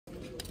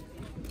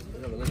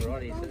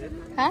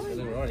Huh? They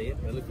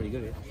look pretty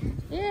good.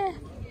 Yeah.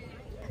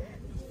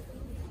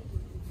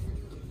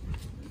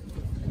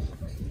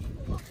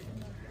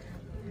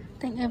 I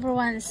think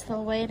everyone is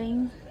still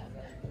waiting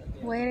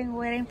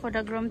for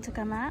the groom to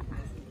come out.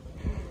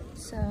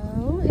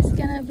 So it's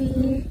gonna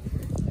be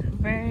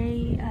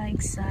very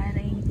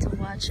exciting to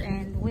watch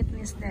and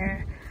witness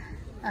their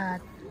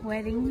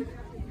wedding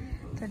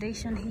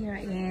tradition here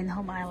in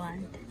Home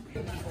Island.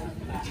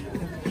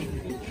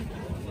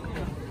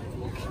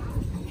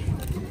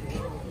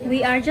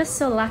 We are just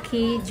so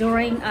lucky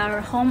during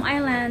our Home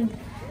Island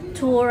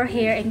tour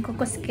here in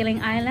Cocos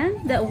Keeling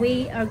Island that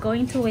we are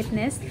going to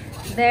witness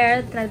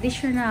their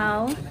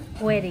traditional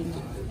wedding.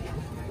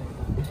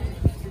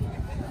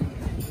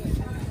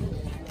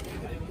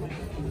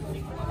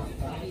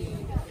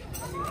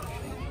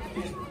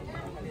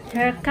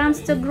 Here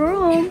comes the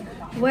groom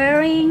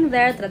wearing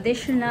their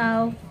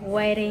traditional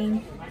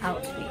wedding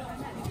outfit.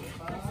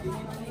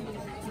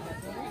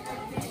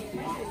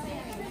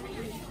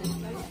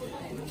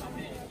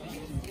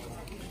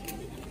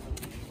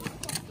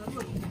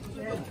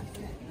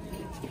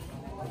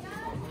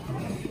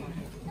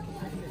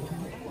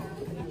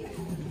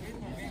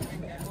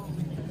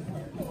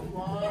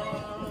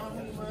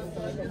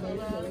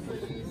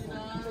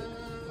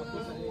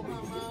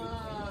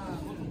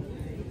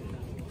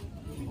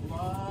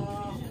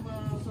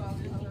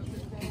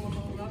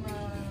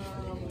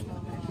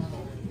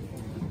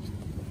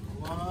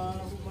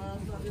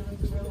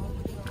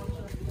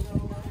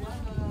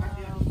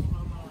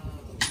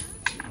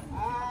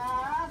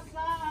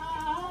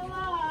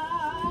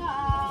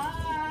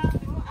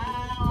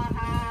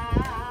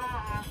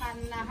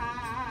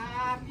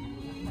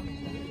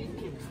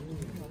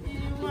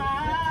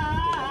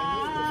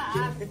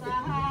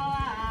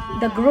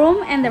 The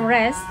groom and the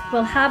rest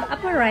will have a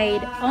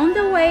parade on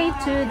the way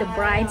to the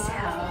bride's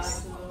house.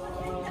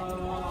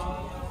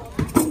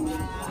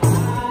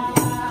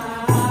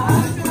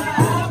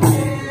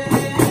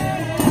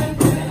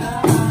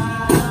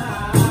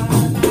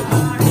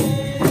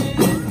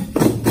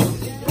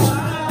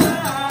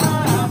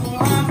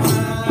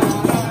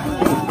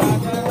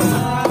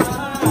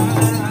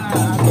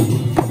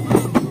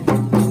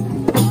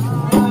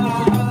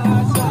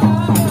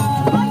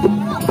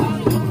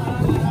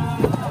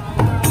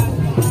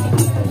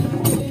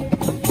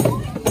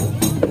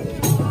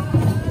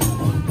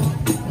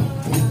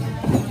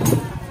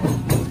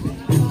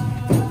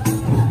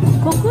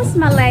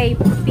 Malay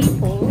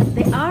people,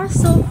 they are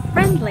so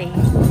friendly,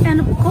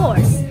 and of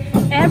course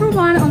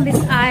everyone on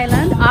this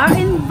island are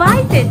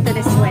invited to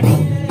this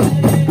wedding.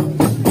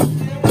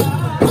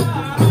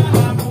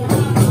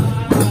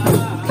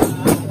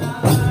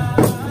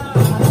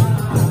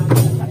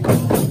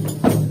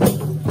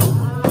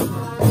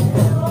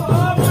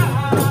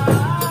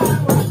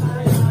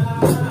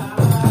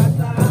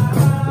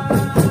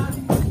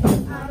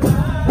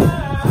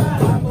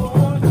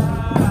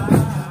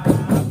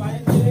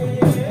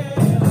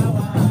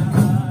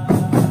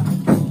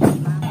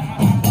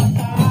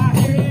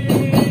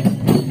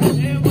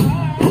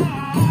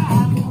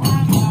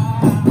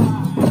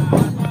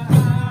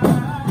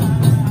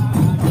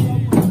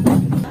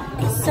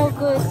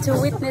 To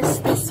witness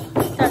this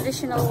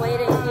traditional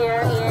wedding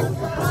here in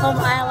Home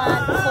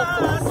Island,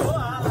 Cocos.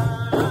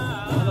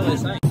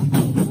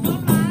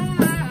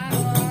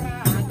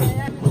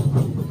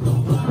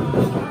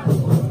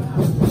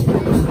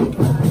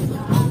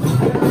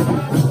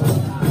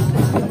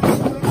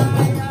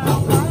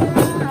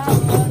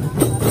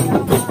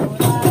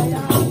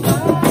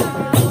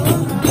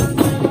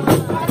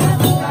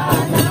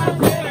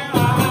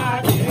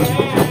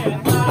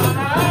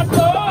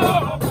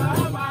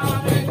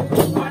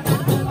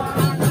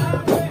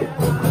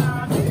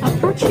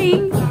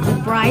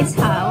 The bride's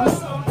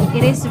house,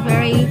 it is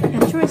very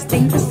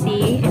interesting to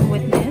see and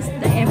witness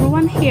that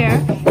everyone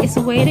here is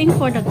waiting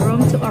for the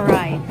groom to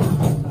arrive.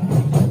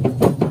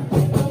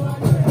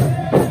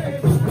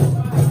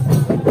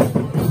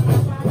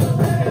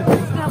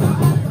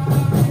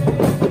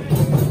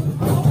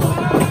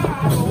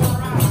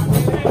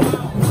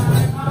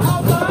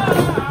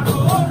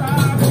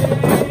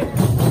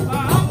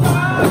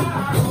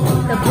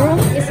 The groom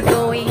is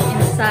going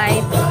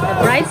inside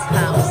the bride's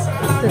house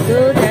to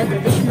do their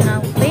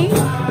traditional thing,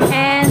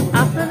 and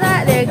after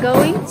that they're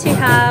going to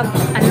have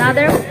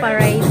another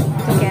parade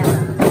together.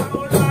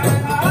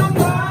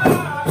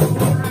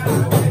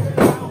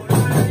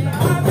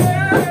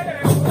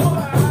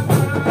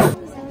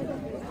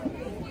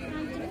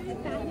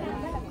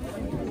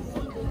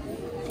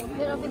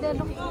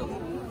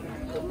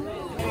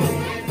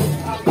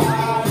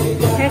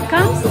 Here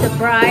comes the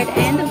bride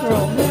and the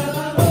groom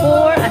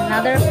for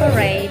another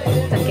parade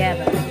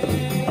together.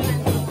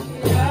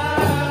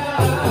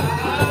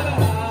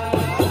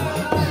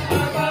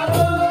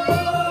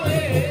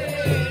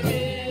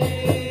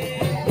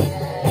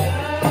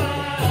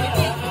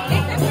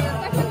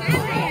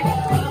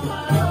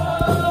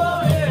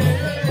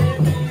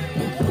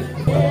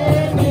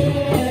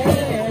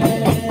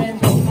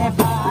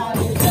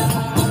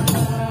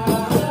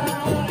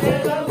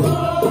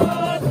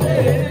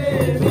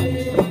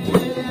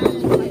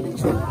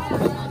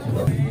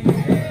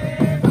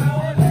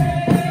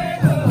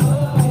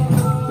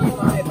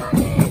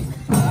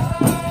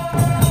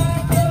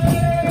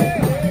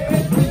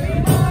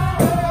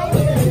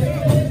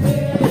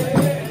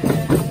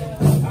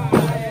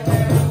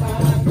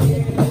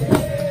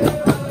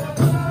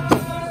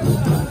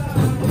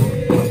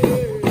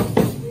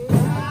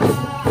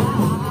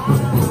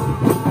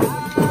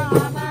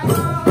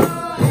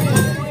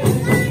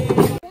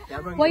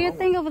 What do you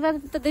think of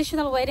the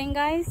traditional wedding,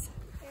 guys?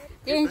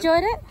 You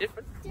enjoyed it?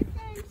 Different.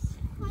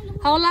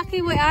 How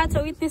lucky we are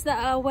to witness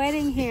the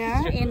wedding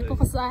here in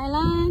Cocos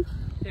Island.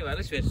 Anyway, at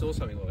least we saw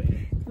something over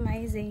here.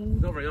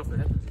 Amazing. Not very often,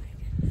 happens.